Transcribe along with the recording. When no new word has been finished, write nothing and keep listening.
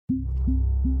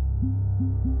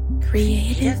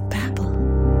Creative Babble.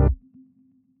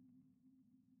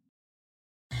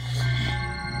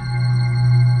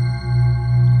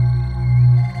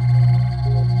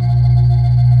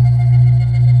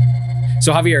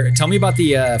 So Javier, tell me about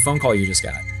the phone call you just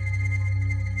got.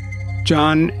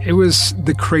 John, it was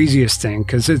the craziest thing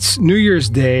because it's New Year's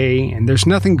Day and there's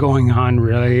nothing going on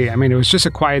really. I mean, it was just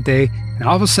a quiet day. And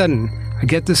all of a sudden, I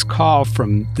get this call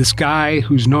from this guy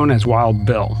who's known as Wild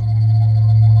Bill.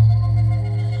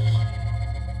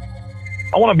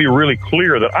 I want to be really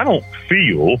clear that I don't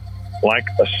feel like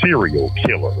a serial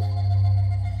killer.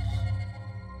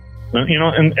 You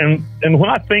know, and when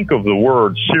I think of the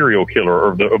word serial killer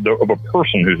or of a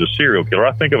person who's a serial killer,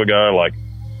 I think of a guy like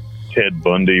Ted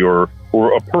Bundy or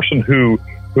a person who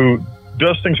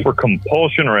does things for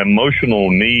compulsion or emotional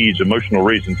needs, emotional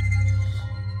reasons.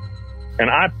 And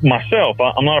I'm not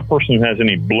a person who has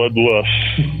any bloodlust.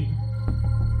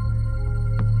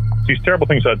 These terrible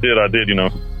things I did, you know,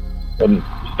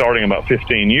 starting about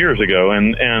 15 years ago,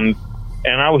 and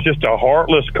I was just a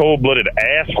heartless, cold-blooded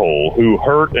asshole who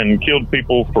hurt and killed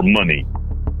people for money.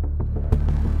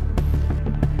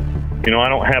 You know, I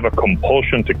don't have a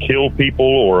compulsion to kill people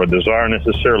or a desire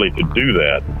necessarily to do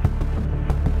that.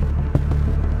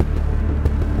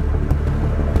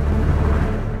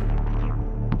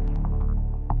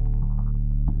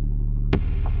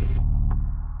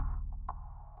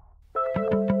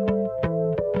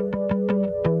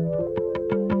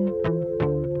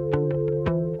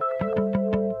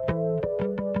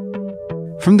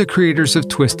 From the creators of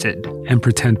Twisted and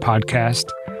Pretend podcast,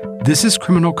 this is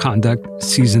Criminal Conduct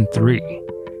Season 3,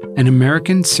 An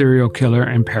American Serial Killer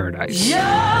in Paradise. You're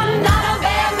not a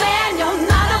bad man, you're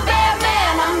not a bad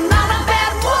man, I'm not a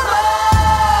bad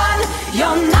woman.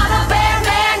 You're not a bad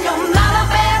man, you're not a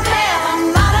bad man,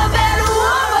 I'm not a bad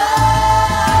woman.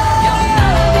 You're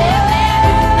not a bad man,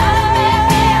 you're not a bad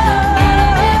man, I'm not a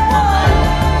bad woman.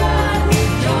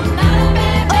 You're not a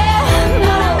bad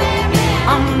man,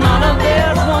 I'm not a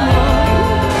bad woman.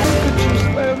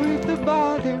 Bury the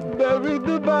body, bury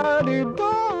the body,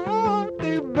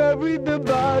 bury the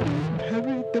body,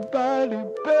 bury the body,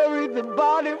 bury the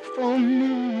body for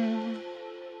me.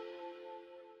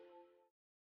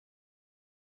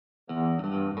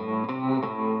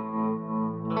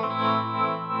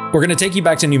 We're going to take you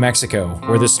back to New Mexico,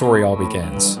 where this story all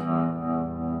begins.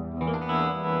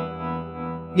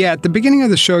 Yeah, at the beginning of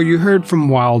the show, you heard from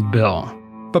Wild Bill.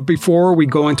 But before we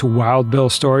go into Wild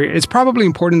Bill's story, it's probably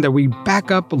important that we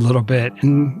back up a little bit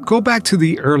and go back to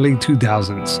the early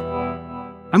 2000s.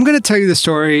 I'm going to tell you the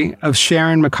story of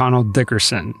Sharon McConnell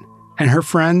Dickerson and her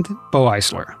friend, Bo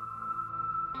Eisler.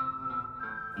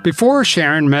 Before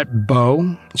Sharon met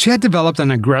Bo, she had developed an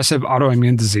aggressive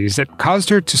autoimmune disease that caused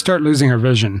her to start losing her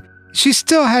vision. She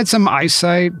still had some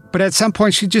eyesight, but at some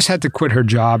point she just had to quit her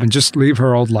job and just leave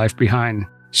her old life behind.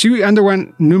 She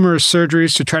underwent numerous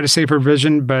surgeries to try to save her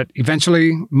vision, but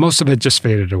eventually most of it just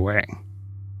faded away.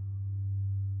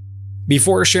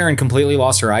 Before Sharon completely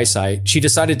lost her eyesight, she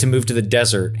decided to move to the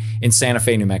desert in Santa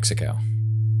Fe, New Mexico.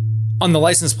 On the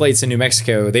license plates in New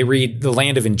Mexico, they read the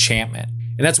Land of Enchantment,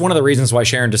 and that's one of the reasons why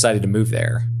Sharon decided to move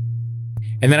there.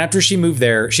 And then after she moved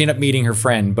there, she ended up meeting her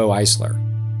friend, Bo Eisler.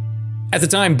 At the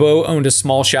time, Bo owned a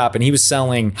small shop and he was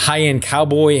selling high-end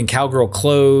cowboy and cowgirl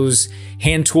clothes,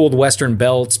 hand-tooled Western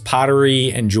belts,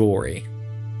 pottery, and jewelry.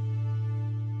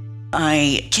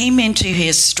 I came into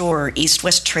his store, East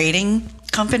West Trading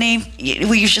Company.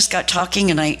 We just got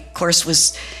talking and I, of course,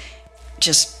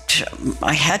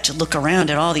 I had to look around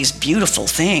at all these beautiful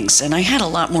things, and I had a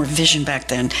lot more vision back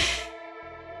then.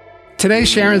 Today,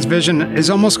 Sharon's vision is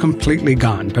almost completely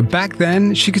gone, but back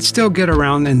then, she could still get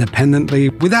around independently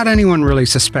without anyone really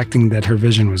suspecting that her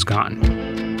vision was gone.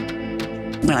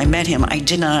 When I met him, I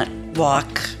did not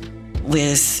walk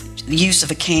with the use of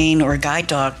a cane or a guide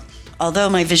dog. Although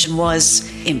my vision was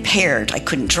impaired, I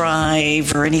couldn't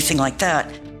drive or anything like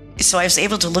that. So I was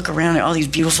able to look around at all these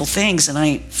beautiful things, and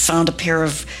I found a pair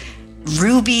of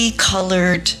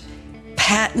ruby-colored,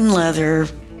 patent leather,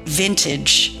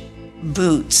 vintage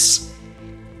boots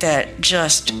that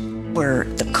just were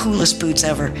the coolest boots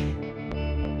ever.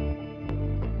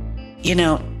 You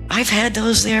know, I've had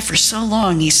those there for so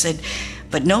long, he said,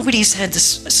 but nobody's had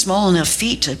this small enough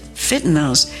feet to fit in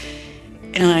those.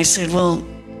 And I said, well,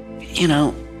 you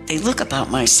know, they look about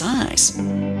my size.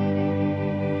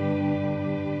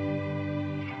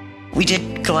 We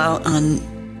did go out on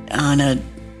a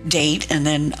date and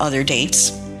then other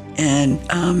dates, and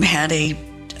had a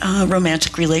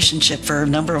romantic relationship for a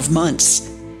number of months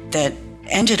that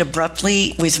ended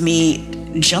abruptly with me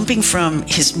jumping from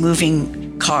his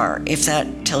moving car, if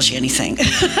that tells you anything.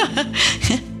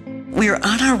 we were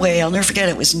on our way, I'll never forget,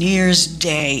 it was New Year's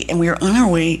Day, and we were on our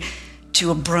way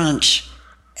to a brunch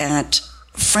at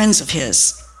friends of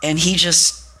his, and he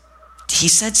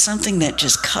said something that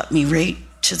just cut me right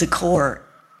to the core.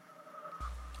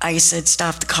 I said,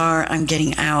 "Stop the car, I'm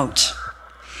getting out."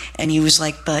 And he was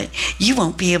like, "But you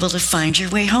won't be able to find your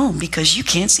way home because you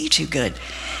can't see too good."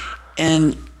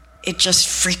 And it just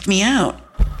freaked me out.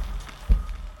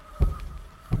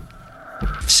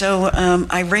 So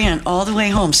I ran all the way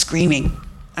home screaming.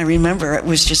 I remember it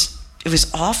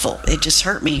was awful. It just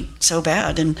hurt me so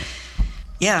bad. And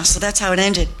yeah, so that's how it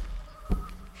ended.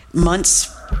 Months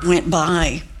went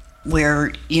by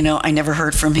where, I never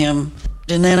heard from him.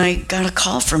 And then I got a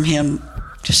call from him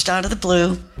just out of the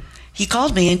blue. He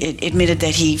called me and admitted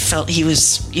that he felt he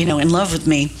was, in love with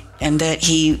me and that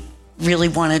he really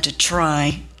wanted to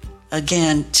try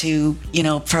again to,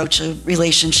 approach a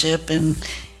relationship and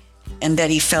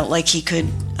that he felt like he could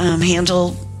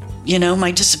handle,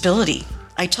 my disability.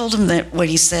 I told him that what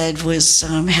he said was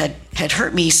had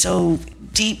hurt me so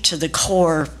deep to the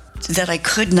core that I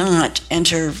could not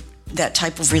enter that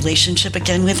type of relationship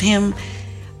again with him,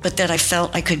 but that I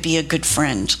felt I could be a good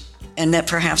friend and that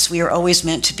perhaps we were always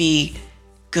meant to be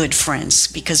good friends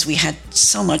because we had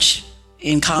so much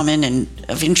in common and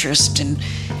of interest and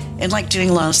like doing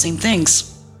a lot of the same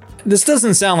things. This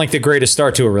doesn't sound like the greatest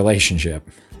start to a relationship.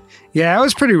 Yeah, it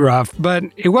was pretty rough, but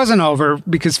it wasn't over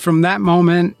because from that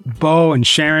moment, Bo and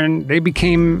Sharon, they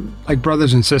became like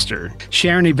brothers and sisters.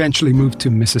 Sharon eventually moved to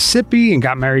Mississippi and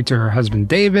got married to her husband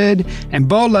David, and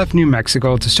Bo left New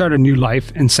Mexico to start a new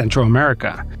life in Central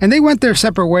America. And they went their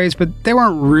separate ways, but they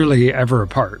weren't really ever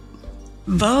apart.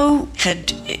 Bo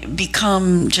had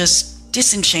become just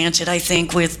disenchanted, I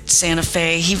think, with Santa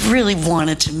Fe. He really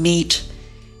wanted to meet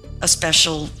a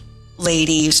special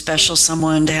lady, special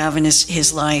someone to have in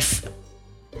his life.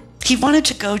 He wanted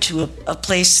to go to a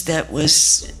place that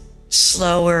was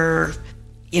slower,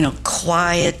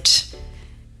 quiet,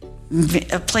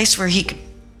 a place where he could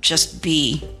just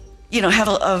be, have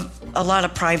a lot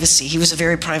of privacy. He was a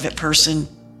very private person.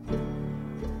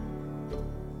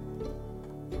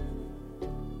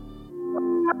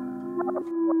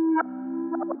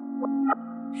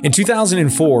 In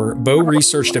 2004, Bo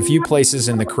researched a few places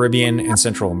in the Caribbean and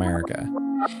Central America.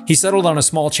 He settled on a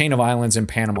small chain of islands in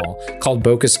Panama called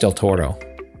Bocas del Toro.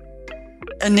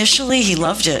 Initially, he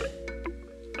loved it.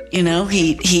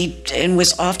 He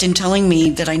was often telling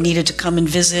me that I needed to come and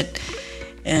visit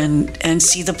and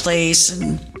see the place.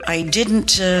 And I didn't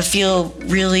feel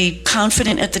really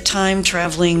confident at the time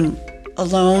traveling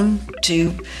alone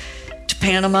to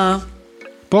Panama.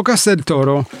 Bocas del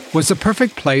Toro was the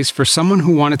perfect place for someone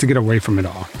who wanted to get away from it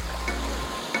all.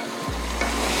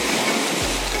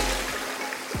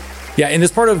 Yeah, in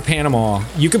this part of Panama,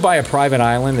 you could buy a private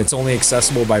island that's only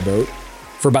accessible by boat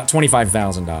for about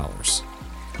 $25,000.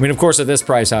 I mean, of course, at this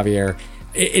price, Javier,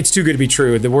 it's too good to be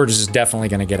true. The word is just definitely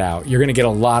going to get out. You're going to get a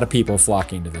lot of people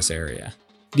flocking to this area.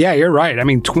 Yeah, you're right. I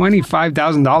mean,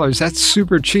 $25,000, that's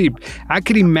super cheap. I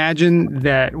could imagine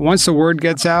that once the word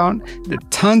gets out, that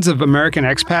tons of American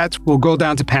expats will go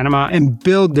down to Panama and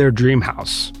build their dream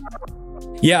house.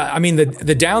 Yeah, I mean,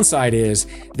 the downside is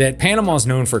that Panama is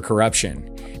known for corruption.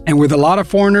 And with a lot of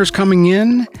foreigners coming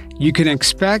in, you can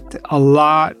expect a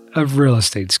lot of real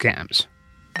estate scams.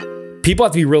 People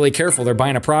have to be really careful. They're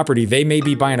buying a property. They may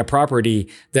be buying a property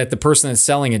that the person that's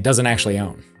selling it doesn't actually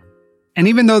own. And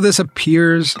even though this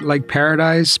appears like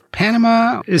paradise,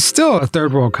 Panama is still a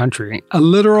third world country, a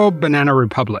literal banana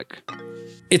republic.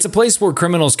 It's a place where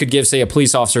criminals could give, say, a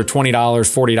police officer $20,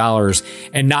 $40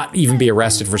 and not even be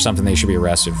arrested for something they should be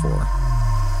arrested for.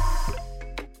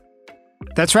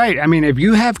 That's right. I mean, if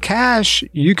you have cash,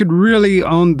 you could really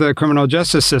own the criminal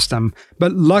justice system.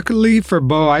 But luckily for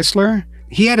Bo Eisler,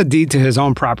 he had a deed to his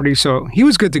own property, so he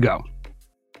was good to go.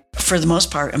 For the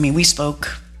most part, I mean, we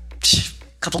spoke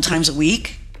a couple times a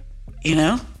week,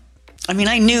 I mean,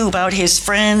 I knew about his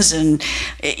friends and,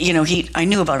 I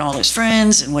knew about all his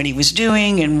friends and what he was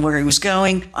doing and where he was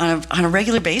going on a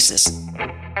regular basis.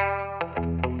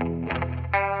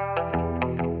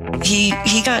 He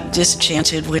got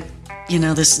disenchanted with,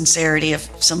 the sincerity of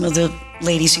some of the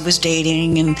ladies he was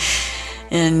dating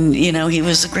and he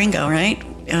was a gringo, right?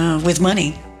 With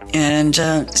money. And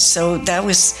so that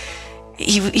was,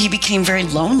 he became very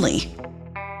lonely.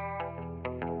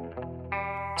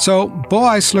 So Bo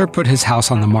Eisler put his house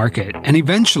on the market, and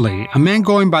eventually a man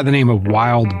going by the name of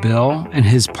Wild Bill and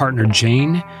his partner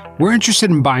Jane were interested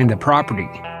in buying the property.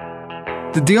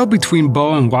 The deal between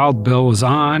Bo and Wild Bill was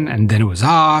on, and then it was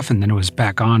off, and then it was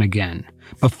back on again.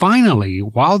 But finally,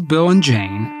 Wild Bill and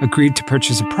Jane agreed to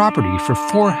purchase a property for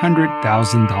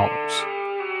 $400,000.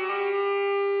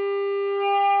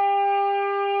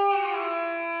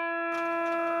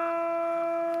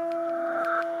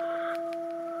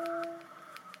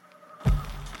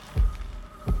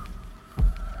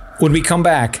 When we come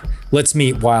back, let's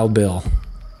meet Wild Bill.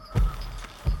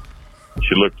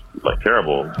 She looked like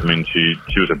terrible. I mean,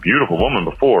 she was a beautiful woman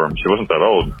before. She wasn't that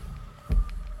old,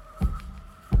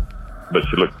 but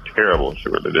she looked terrible. She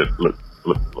really did look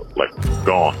like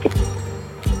gaunt.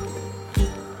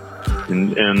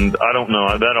 And I don't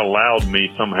know, that allowed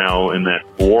me somehow in that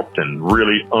warped and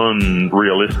really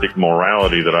unrealistic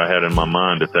morality that I had in my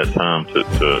mind at that time to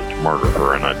murder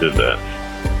her, and I did that.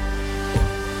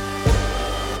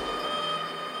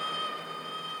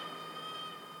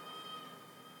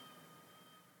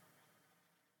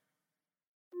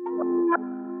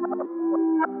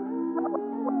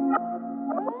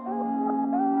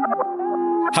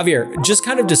 Javier, just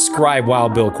kind of describe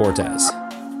Wild Bill Cortez.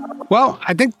 Well,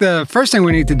 I think the first thing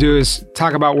we need to do is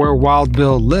talk about where Wild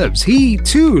Bill lives. He,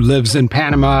 too, lives in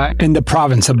Panama in the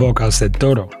province of Bocas del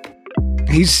Toro.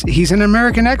 He's an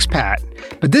American expat,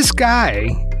 but this guy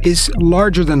is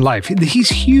larger than life. He's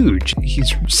huge.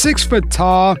 He's 6 foot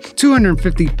tall,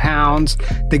 250 pounds.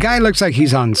 The guy looks like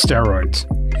he's on steroids.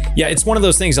 Yeah, it's one of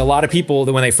those things. A lot of people,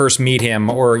 when they first meet him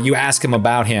or you ask him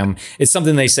about him, it's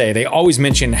something they say. They always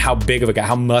mention how big of a guy,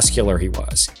 how muscular he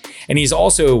was. And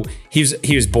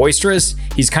he was boisterous.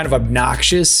 He's kind of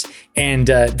obnoxious and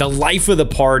the life of the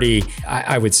party,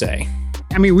 I would say.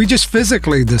 I mean, we just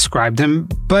physically described him,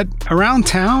 but around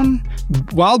town,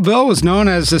 Wild Bill was known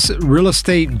as this real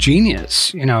estate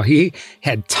genius. You know, he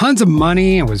had tons of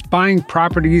money and was buying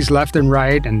properties left and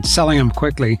right and selling them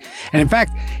quickly. And in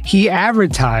fact, he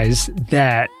advertised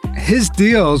that his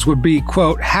deals would be,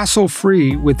 quote,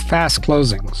 hassle-free with fast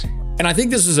closings. And I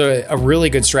think this was a really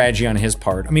good strategy on his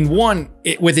part. I mean,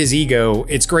 with his ego,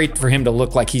 it's great for him to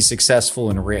look like he's successful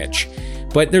and rich.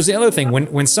 But there's the other thing.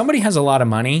 When somebody has a lot of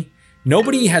money,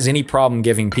 nobody has any problem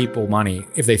giving people money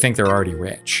if they think they're already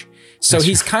rich. So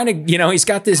he's kind of, he's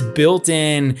got this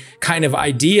built-in kind of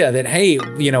idea that, hey,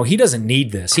 he doesn't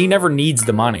need this. He never needs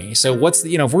the money. So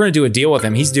if we're going to do a deal with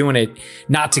him, he's doing it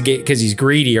not to get because he's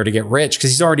greedy or to get rich, because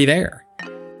he's already there.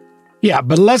 Yeah,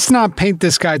 but let's not paint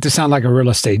this guy to sound like a real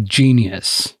estate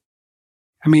genius.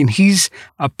 I mean, he's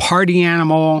a party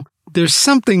animal. There's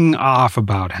something off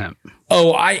about him.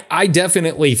 Oh, I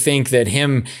definitely think that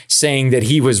him saying that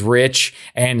he was rich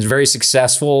and very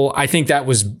successful, I think that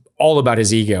was all about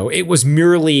his ego. It was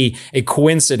merely a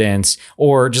coincidence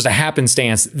or just a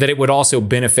happenstance that it would also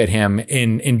benefit him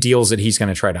in deals that he's going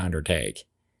to try to undertake.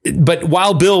 But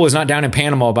Wild Bill was not down in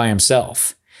Panama by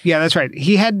himself. Yeah, that's right.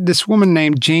 He had this woman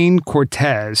named Jane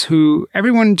Cortez, who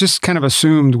everyone just kind of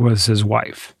assumed was his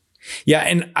wife. Yeah,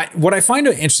 and what I find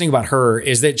interesting about her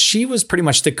is that she was pretty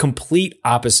much the complete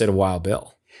opposite of Wild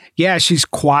Bill. Yeah, she's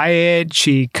quiet.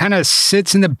 She kind of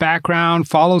sits in the background,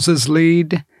 follows his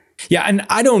lead. Yeah, and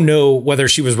I don't know whether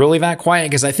she was really that quiet,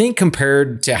 because I think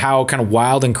compared to how kind of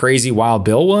wild and crazy Wild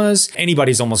Bill was,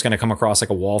 anybody's almost going to come across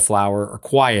like a wallflower or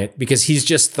quiet, because he's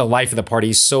just the life of the party.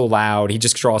 He's so loud. He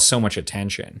just draws so much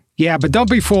attention. Yeah, but don't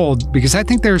be fooled, because I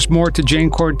think there's more to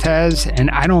Jane Cortez, and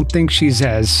I don't think she's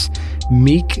as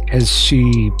meek as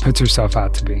she puts herself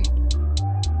out to be.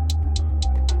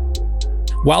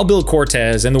 Wild Bill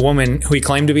Cortez and the woman who he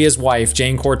claimed to be his wife,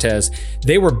 Jane Cortez,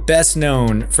 they were best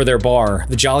known for their bar,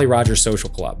 the Jolly Roger Social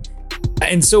Club.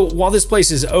 And so while this place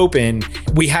is open,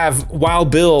 we have Wild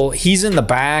Bill. He's in the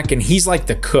back and he's like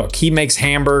the cook. He makes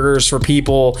hamburgers for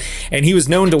people, and he was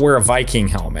known to wear a Viking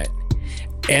helmet.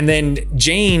 And then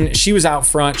Jane, she was out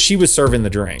front. She was serving the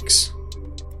drinks.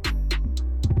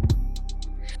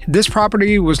 This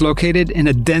property was located in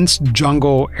a dense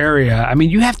jungle area. I mean,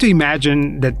 you have to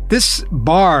imagine that this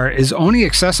bar is only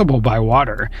accessible by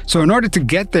water. So in order to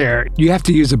get there, you have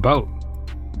to use a boat.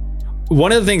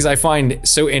 One of the things I find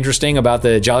so interesting about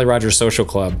the Jolly Roger Social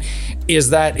Club is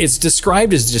that it's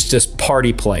described as just this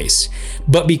party place.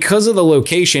 But because of the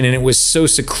location and it was so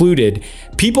secluded,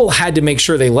 people had to make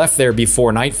sure they left there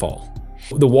before nightfall.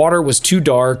 The water was too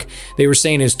dark. They were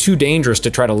saying it's too dangerous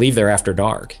to try to leave there after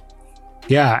dark.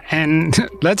 Yeah, and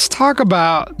let's talk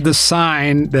about the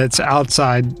sign that's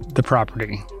outside the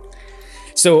property.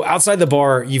 So outside the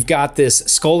bar, you've got this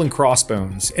skull and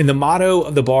crossbones, and the motto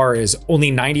of the bar is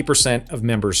only 90% of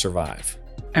members survive.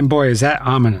 And boy, is that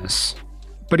ominous.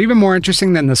 But even more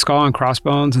interesting than the skull and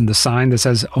crossbones and the sign that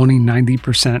says only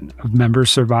 90% of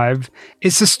members survive,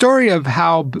 it's the story of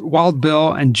how Wild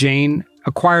Bill and Jane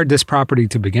acquired this property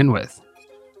to begin with.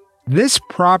 This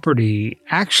property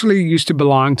actually used to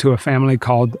belong to a family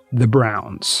called the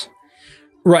Browns.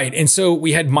 Right. And so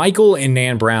we had Michael and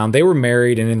Nan Brown. They were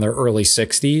married and in their early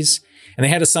 60s, and they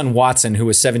had a son, Watson, who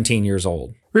was 17 years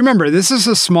old. Remember, this is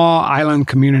a small island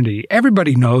community.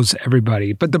 Everybody knows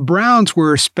everybody, but the Browns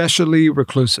were especially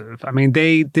reclusive. I mean,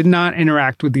 they did not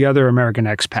interact with the other American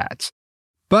expats.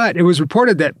 But it was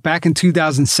reported that back in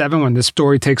 2007, when this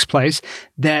story takes place,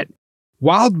 that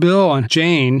Wild Bill and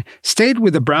Jane stayed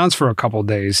with the Browns for a couple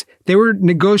days. They were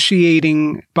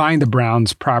negotiating buying the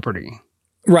Browns' property.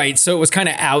 Right. So it was kind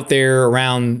of out there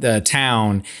around the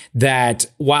town that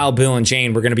Wild Bill and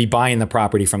Jane were going to be buying the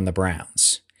property from the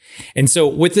Browns. And so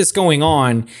with this going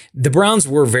on, the Browns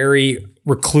were very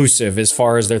reclusive as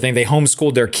far as their thing. They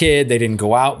homeschooled their kid. They didn't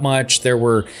go out much. There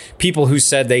were people who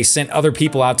said they sent other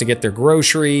people out to get their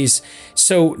groceries.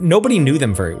 So nobody knew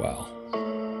them very well.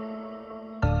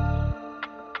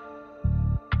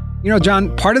 You know,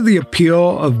 John, part of the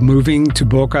appeal of moving to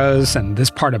Bocas and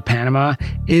this part of Panama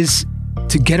is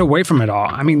to get away from it all.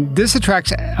 I mean, this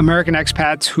attracts American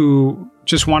expats who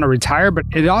just want to retire, but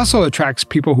it also attracts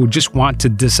people who just want to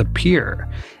disappear.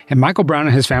 And Michael Brown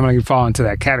and his family fall into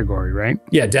that category, right?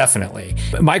 Yeah, definitely.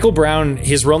 Michael Brown,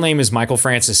 his real name is Michael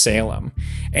Francis Salem.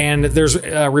 And there's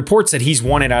reports that he's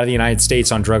wanted out of the United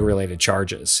States on drug-related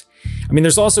charges. I mean,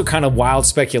 there's also kind of wild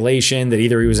speculation that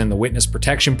either he was in the witness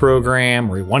protection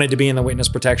program or he wanted to be in the witness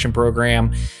protection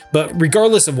program. But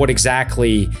regardless of what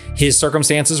exactly his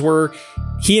circumstances were,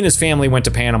 he and his family went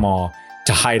to Panama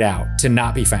to hide out, to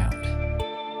not be found.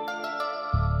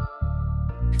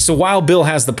 So Wild Bill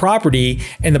has the property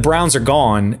and the Browns are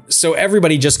gone, so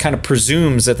everybody just kind of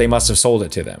presumes that they must have sold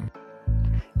it to them.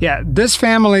 Yeah, this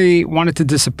family wanted to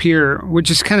disappear, which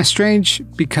is kind of strange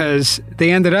because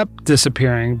they ended up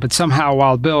disappearing, but somehow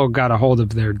Wild Bill got a hold of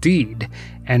their deed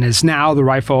and is now the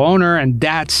rightful owner, and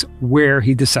that's where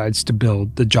he decides to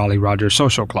build the Jolly Roger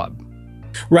Social Club.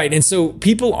 Right. And so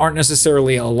people aren't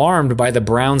necessarily alarmed by the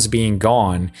Browns being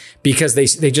gone because they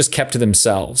just kept to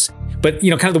themselves. But, you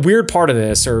know, kind of the weird part of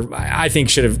this, or I think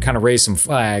should have kind of raised some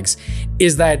flags,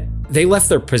 is that they left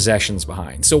their possessions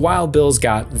behind. So Wild Bill's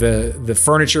got the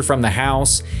furniture from the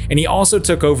house, and he also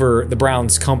took over the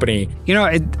Browns company. You know,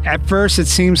 at first it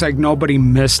seems like nobody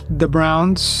missed the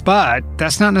Browns, but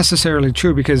that's not necessarily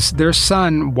true because their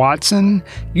son, Watson,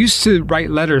 used to write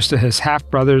letters to his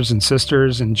half-brothers and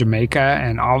sisters in Jamaica,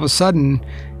 and all of a sudden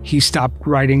he stopped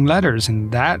writing letters,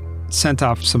 and that sent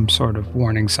off some sort of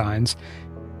warning signs.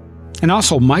 And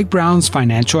also, Mike Brown's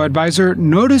financial advisor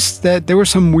noticed that there were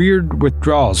some weird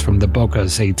withdrawals from the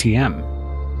Bocas ATM.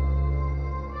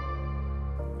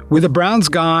 With the Browns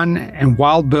gone and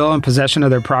Wild Bill in possession of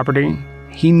their property,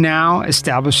 he now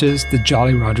establishes the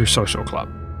Jolly Roger Social Club.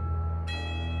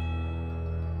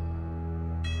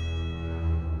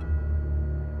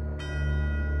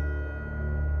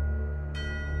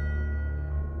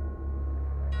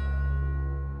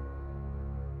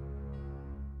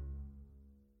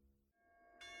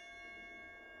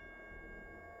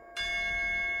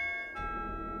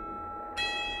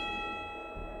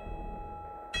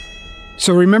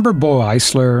 So remember Bo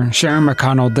Eisler, Sharon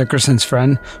McConnell Dickerson's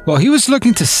friend? Well, he was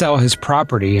looking to sell his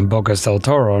property in Bocas del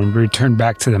Toro and return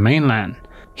back to the mainland.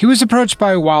 He was approached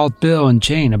by Wild Bill and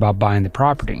Jane about buying the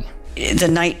property. The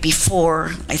night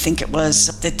before, I think it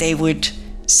was, that they would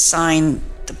sign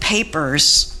the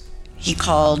papers, he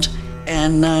called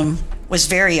and was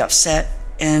very upset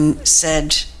and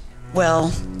said, well,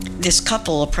 this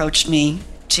couple approached me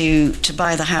to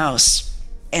buy the house,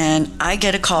 and I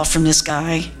get a call from this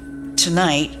guy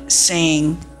tonight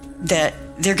saying that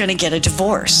they're going to get a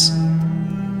divorce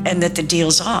and that the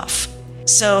deal's off.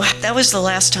 So that was the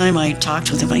last time I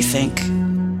talked with him, I think.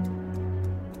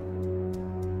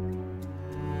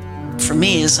 For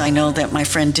me, is I know that my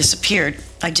friend disappeared.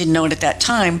 I didn't know it at that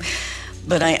time,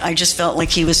 but I just felt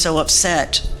like he was so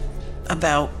upset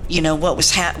about, you know, what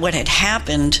had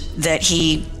happened, that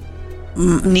he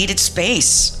needed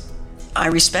space. I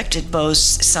respected Bo's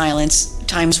silence,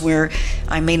 times where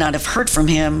I may not have heard from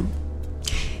him,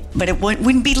 but it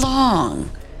wouldn't be long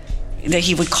that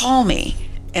he would call me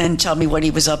and tell me what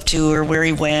he was up to or where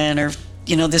he went or,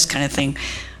 you know, this kind of thing.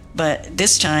 But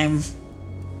this time,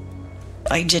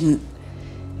 I didn't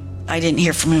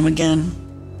hear from him again.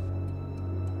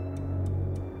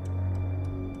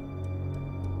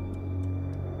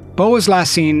 Bo was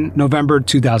last seen November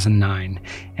 2009,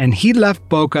 and he left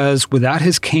Bocas without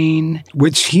his cane,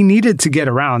 which he needed to get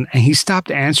around, and he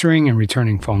stopped answering and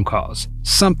returning phone calls.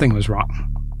 Something was wrong.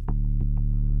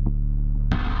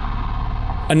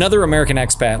 Another American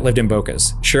expat lived in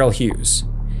Bocas, Cheryl Hughes.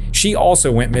 She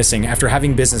also went missing after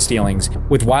having business dealings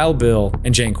with Wild Bill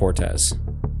and Jane Cortez.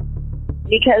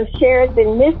 Because Cher had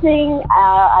been missing,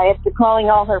 after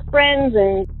calling all her friends,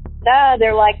 and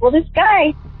they're like, well, this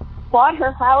guy bought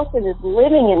her house and is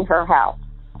living in her house.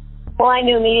 Well, I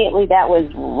knew immediately that was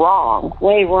wrong,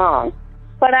 way wrong.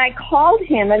 But I called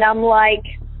him and I'm like,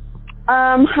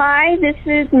 hi, this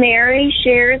is Mary,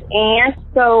 Cher's aunt,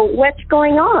 so what's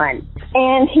going on?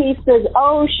 And he says,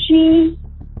 oh, she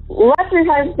left her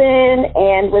husband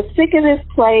and was sick of this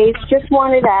place, just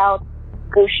wanted out.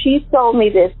 So she sold me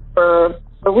this for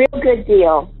a real good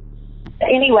deal.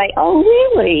 Anyway, oh,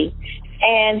 really?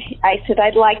 And I said,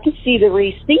 I'd like to see the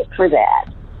receipt for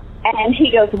that. And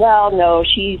he goes, well, no,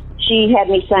 she had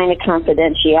me sign a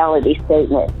confidentiality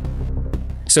statement.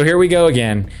 So here we go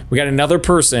again. We got another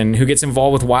person who gets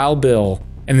involved with Wild Bill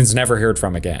and is never heard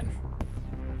from again.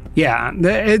 Yeah,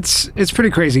 it's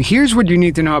pretty crazy. Here's what you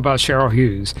need to know about Cheryl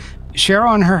Hughes.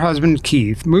 Cheryl and her husband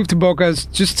Keith moved to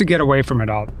Bocas just to get away from it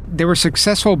all. They were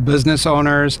successful business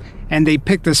owners, and they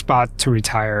picked the spot to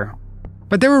retire.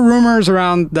 But there were rumors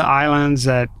around the islands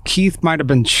that Keith might have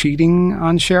been cheating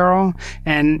on Cheryl,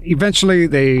 and eventually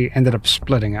they ended up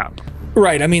splitting up.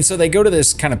 Right. I mean, so they go to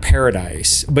this kind of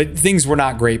paradise, but things were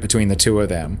not great between the two of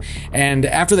them. And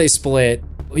after they split,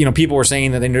 you know, people were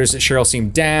saying that they noticed that Cheryl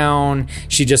seemed down.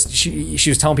 She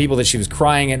was telling people that she was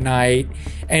crying at night.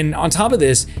 And on top of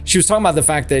this, she was talking about the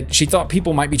fact that she thought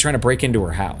people might be trying to break into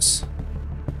her house.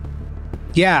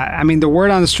 Yeah, I mean, the word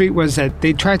on the street was that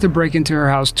they tried to break into her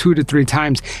house 2 to 3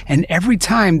 times, and every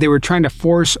time they were trying to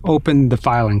force open the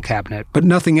filing cabinet, but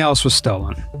nothing else was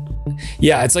stolen.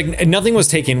 Yeah, it's like nothing was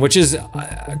taken, which is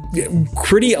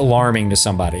pretty alarming to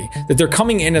somebody, that they're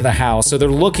coming into the house, so they're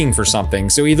looking for something.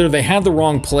 So either they had the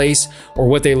wrong place or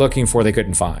what they're looking for they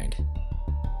couldn't find.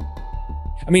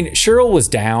 I mean, Cheryl was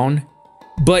down,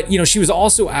 but, you know, she was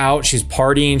also out, she's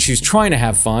partying, she's trying to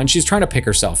have fun, she's trying to pick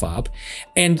herself up.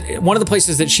 And one of the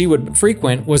places that she would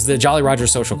frequent was the Jolly Roger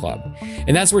Social Club.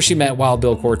 And that's where she met Wild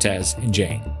Bill Cortez and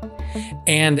Jane.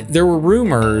 And there were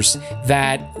rumors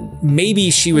that maybe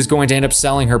she was going to end up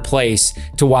selling her place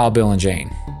to Wild Bill and Jane.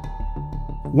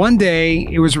 One day,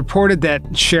 it was reported that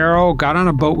Cheryl got on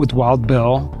a boat with Wild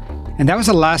Bill, and that was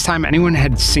the last time anyone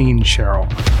had seen Cheryl.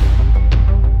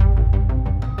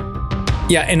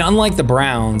 Yeah, and unlike the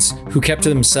Browns, who kept to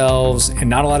themselves and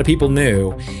not a lot of people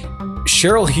knew,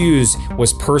 Cheryl Hughes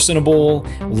was personable,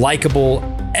 likable.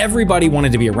 Everybody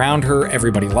wanted to be around her.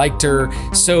 Everybody liked her.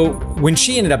 So when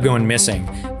she ended up going missing,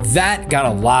 that got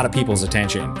a lot of people's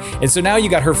attention. And so now you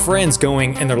got her friends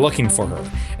going and they're looking for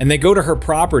her. And they go to her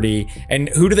property. And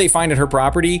who do they find at her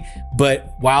property?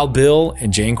 But Wild Bill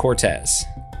and Jane Cortez.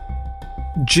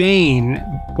 Jane,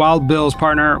 Wild Bill's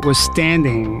partner, was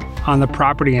standing on the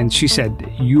property and she said,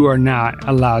 "You are not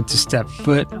allowed to step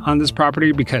foot on this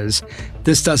property because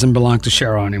this doesn't belong to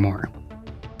Cheryl anymore."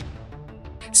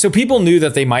 So people knew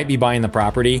that they might be buying the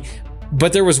property,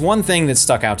 but there was one thing that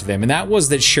stuck out to them, and that was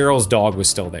that Cheryl's dog was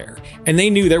still there. And they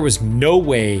knew there was no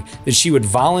way that she would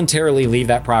voluntarily leave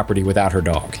that property without her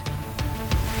dog.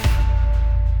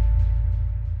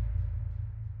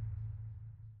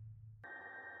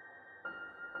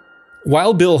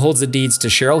 Wild Bill holds the deeds to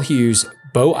Cheryl Hughes,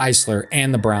 Bo Eisler,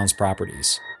 and the Browns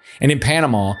properties. And in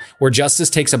Panama, where justice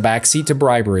takes a backseat to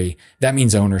bribery, that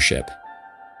means ownership.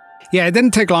 Yeah, it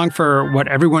didn't take long for what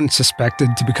everyone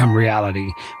suspected to become reality.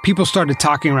 People started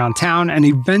talking around town, and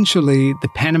eventually the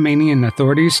Panamanian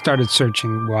authorities started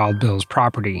searching Wild Bill's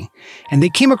property. And they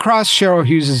came across Cheryl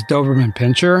Hughes' Doberman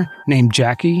Pinscher named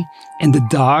Jackie, and the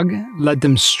dog led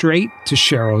them straight to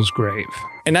Cheryl's grave.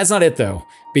 And that's not it, though,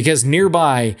 because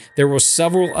nearby there were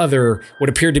several other what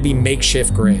appeared to be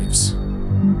makeshift graves.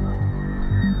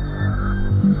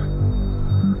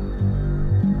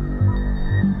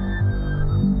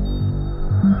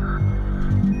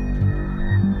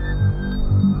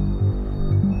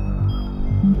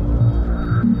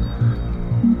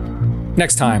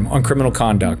 Next time on Criminal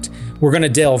Conduct, we're going to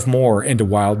delve more into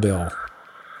Wild Bill.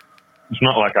 It's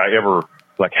not like I ever,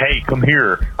 like, hey, come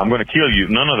here, I'm going to kill you.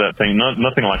 None of that thing,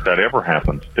 nothing like that ever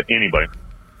happens to anybody.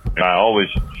 I always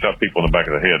shot people in the back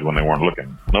of the head when they weren't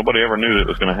looking. Nobody ever knew that it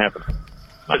was going to happen.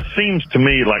 It seems to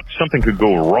me like something could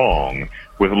go wrong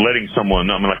with letting someone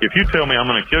know. I mean, like, if you tell me I'm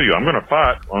going to kill you, I'm going to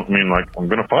fight. I mean, like, I'm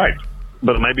going to fight.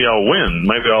 But maybe I'll win.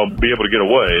 Maybe I'll be able to get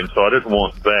away. And so I didn't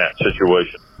want that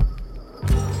situation.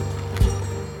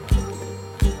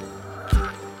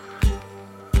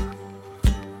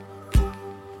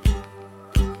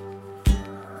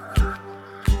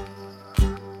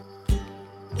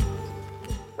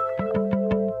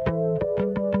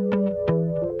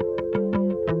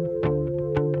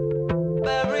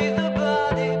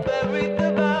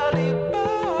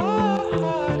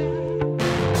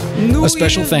 A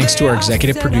special thanks to our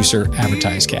executive producer,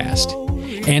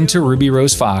 AdvertiseCast, and to Ruby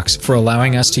Rose Fox for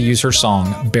allowing us to use her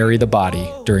song, Bury the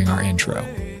Body, during our intro.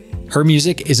 Her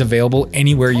music is available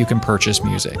anywhere you can purchase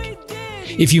music.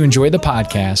 If you enjoy the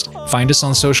podcast, find us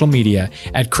on social media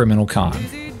at Criminal Con.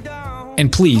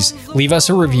 And please leave us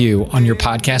a review on your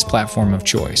podcast platform of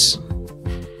choice.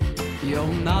 You're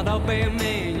not a bad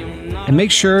man, you're not. And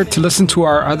make sure to listen to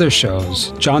our other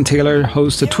shows. John Taylor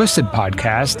hosts the Twisted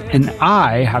podcast, and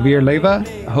I, Javier Leiva,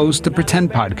 host the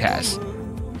Pretend podcast.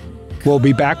 We'll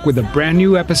be back with a brand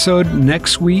new episode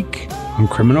next week on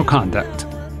Criminal Conduct.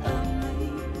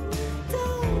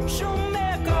 Don't you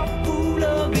make a fool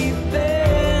of me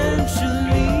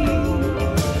eventually.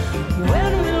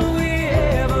 When will we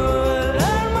ever learn?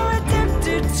 I'm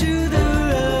addicted to the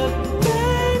rough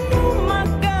pain. Oh my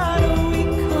God, are we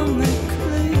coming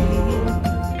clean?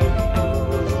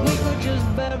 We could just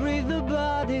bury the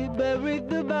body, bury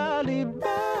the body, body.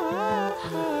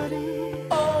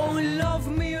 Oh, love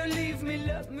me or leave me,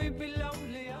 let me be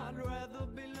lonely. I'd rather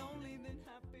be lonely than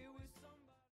happy with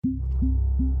somebody.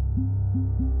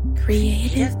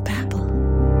 Creative Babble.